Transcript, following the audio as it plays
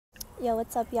Yo,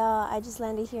 what's up, y'all? I just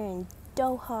landed here in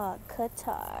Doha,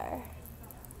 Qatar.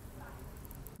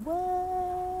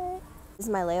 What? This is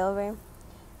my layover,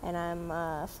 and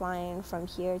I'm flying from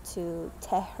here to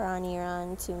Tehran,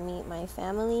 Iran to meet my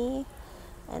family,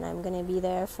 and I'm gonna be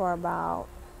there for about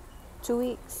 2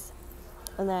 weeks.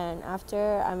 And then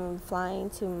after, I'm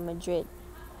flying to Madrid.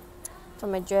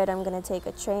 From Madrid, I'm gonna take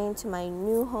a train to my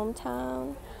new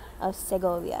hometown of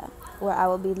Segovia, where I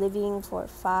will be living for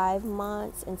 5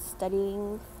 months and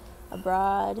studying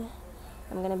abroad.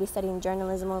 I'm going to be studying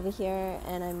journalism over here,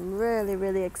 and I'm really,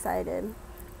 really excited.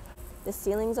 The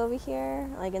ceilings over here,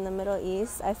 like in the Middle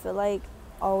East, I feel like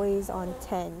always on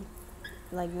 10.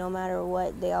 Like no matter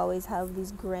what, they always have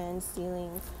these grand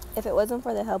ceilings. If it wasn't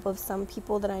for the help of some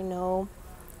people that I know,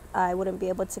 I wouldn't be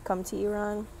able to come to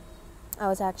Iran. I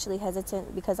was actually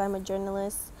hesitant because I'm a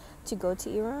journalist to go to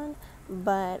Iran,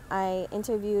 but I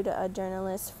interviewed a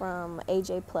journalist from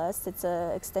AJ Plus. It's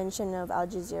an extension of Al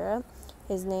Jazeera.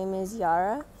 His name is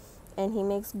Yara, and he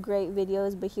makes great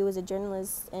videos, but he was a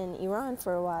journalist in Iran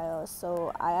for a while.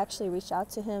 So I actually reached out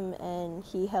to him, and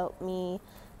he helped me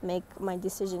make my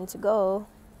decision to go.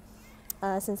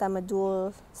 Since I'm a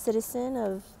dual citizen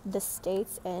of the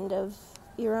States and of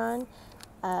Iran,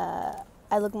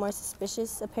 I look more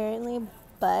suspicious apparently,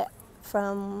 but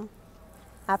from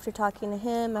after talking to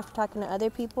him, after talking to other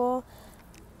people,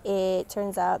 it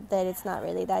turns out that it's not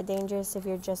really that dangerous if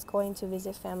you're just going to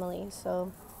visit family.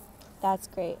 So that's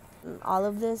great. All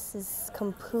of this is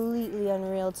completely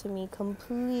unreal to me,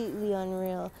 completely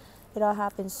unreal. It all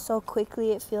happened so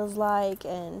quickly, it feels like,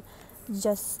 and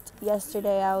just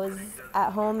yesterday I was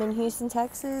at home in Houston,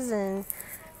 Texas, and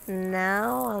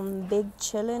now I'm big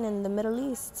chilling in the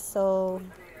Middle East. So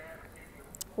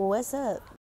what's up?